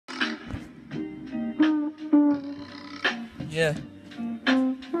Yeah.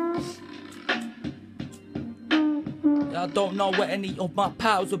 I don't know where any of my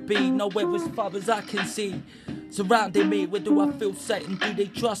pals would be, nowhere as far as I can see. Surrounding me, where do I feel safe and do they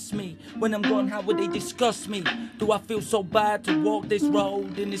trust me? When I'm gone, how would they discuss me? Do I feel so bad to walk this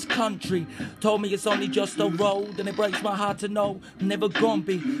road in this country? Told me it's only just a road, and it breaks my heart to know I'm never gonna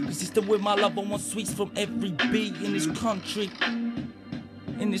be consistent with my love. I want sweets from every beat in this country.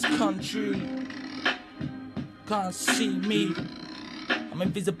 In this country, can't see me. I'm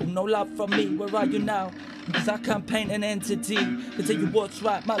invisible, no love from me. Where are you now? Because I can't paint an entity. Can tell you what's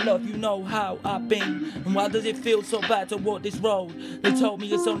right, my love, you know how I've been. And why does it feel so bad to walk this road? They told me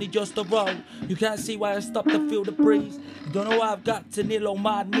it's only just a road. You can't see why I stopped to feel the breeze. You don't know why I've got to kneel on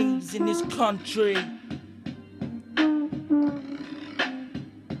my knees in this country.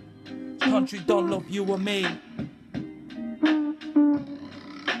 This country don't love you or me.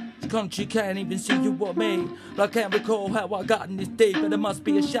 Country can't even see you or me. But I can't recall how I got in this deep, but it must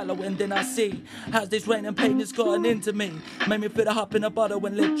be a shallow end. Then I see how's this rain and pain has gotten into me. Made me fit a hop in a bottle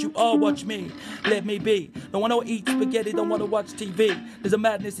and let you all watch me. Let me be. Don't wanna eat spaghetti, don't wanna watch TV. There's a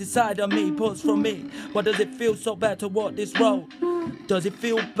madness inside of me, pulls from me. Why does it feel so bad to walk this road? Does it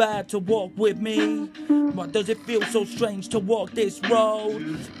feel bad to walk with me? Why does it feel so strange to walk this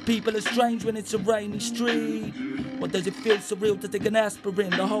road? People are strange when it's a rainy street. What does it feel surreal to take an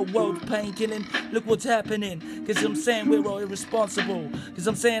aspirin? The whole world's painkilling. Look what's happening. Cause I'm saying we're all irresponsible. Cause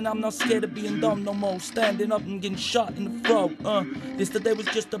I'm saying I'm not scared of being dumb no more. Standing up and getting shot in the throat. Yesterday was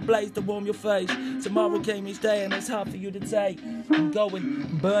just a blaze to warm your face. Tomorrow came each day and it's hard for you to take. I'm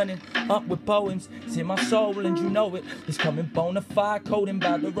going, burning up with poems. It's in my soul and you know it. It's coming bona fide, coding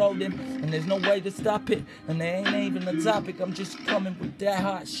by the roading. And there's no way to stop it. And there ain't even a topic. I'm just coming with that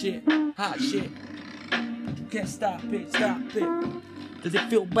hot shit. Hot shit. You can't stop it, stop it. Does it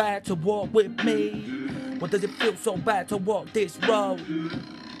feel bad to walk with me? Or does it feel so bad to walk this road?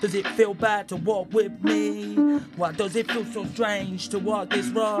 Does it feel bad to walk with me? Why does it feel so strange to walk this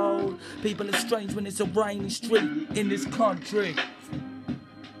road? People are strange when it's a rainy street in this country.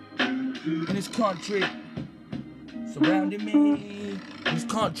 In this country. Surrounding me in this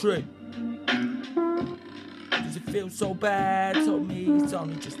country. Does it feel so bad? Told me it's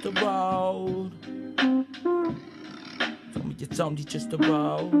only just a road. Told me it's only just a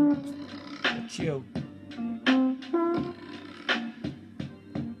road. But you